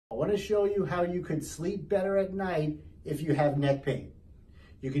I want to show you how you could sleep better at night if you have neck pain.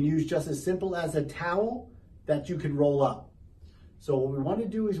 You can use just as simple as a towel that you can roll up. So what we want to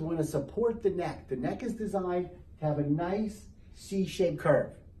do is we want to support the neck. The neck is designed to have a nice C-shaped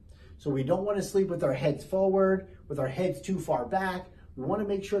curve. So we don't want to sleep with our heads forward, with our heads too far back. We want to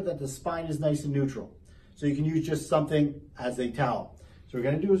make sure that the spine is nice and neutral. So you can use just something as a towel. So what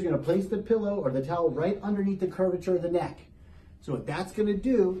we're going to do is we're going to place the pillow or the towel right underneath the curvature of the neck. So what that's going to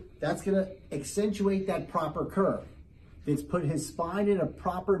do, that's going to accentuate that proper curve. It's put his spine in a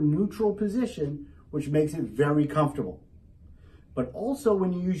proper neutral position, which makes it very comfortable. But also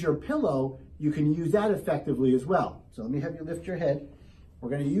when you use your pillow, you can use that effectively as well. So let me have you lift your head. We're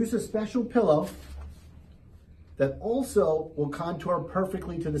going to use a special pillow that also will contour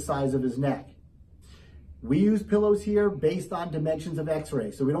perfectly to the size of his neck. We use pillows here based on dimensions of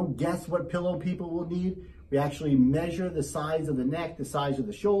x-ray. So we don't guess what pillow people will need. We actually measure the size of the neck, the size of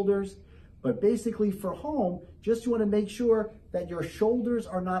the shoulders. But basically for home, just you want to make sure that your shoulders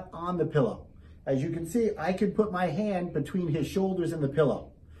are not on the pillow. As you can see, I can put my hand between his shoulders and the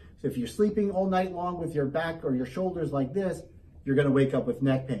pillow. So if you're sleeping all night long with your back or your shoulders like this, you're going to wake up with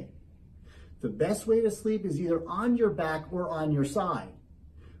neck pain. The best way to sleep is either on your back or on your side.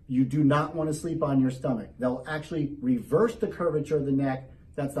 You do not want to sleep on your stomach. They'll actually reverse the curvature of the neck.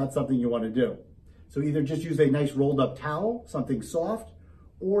 That's not something you want to do. So either just use a nice rolled up towel, something soft,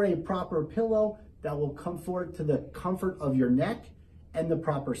 or a proper pillow that will comfort to the comfort of your neck and the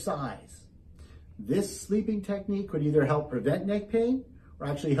proper size. This sleeping technique could either help prevent neck pain or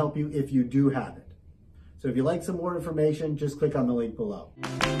actually help you if you do have it. So if you'd like some more information, just click on the link below.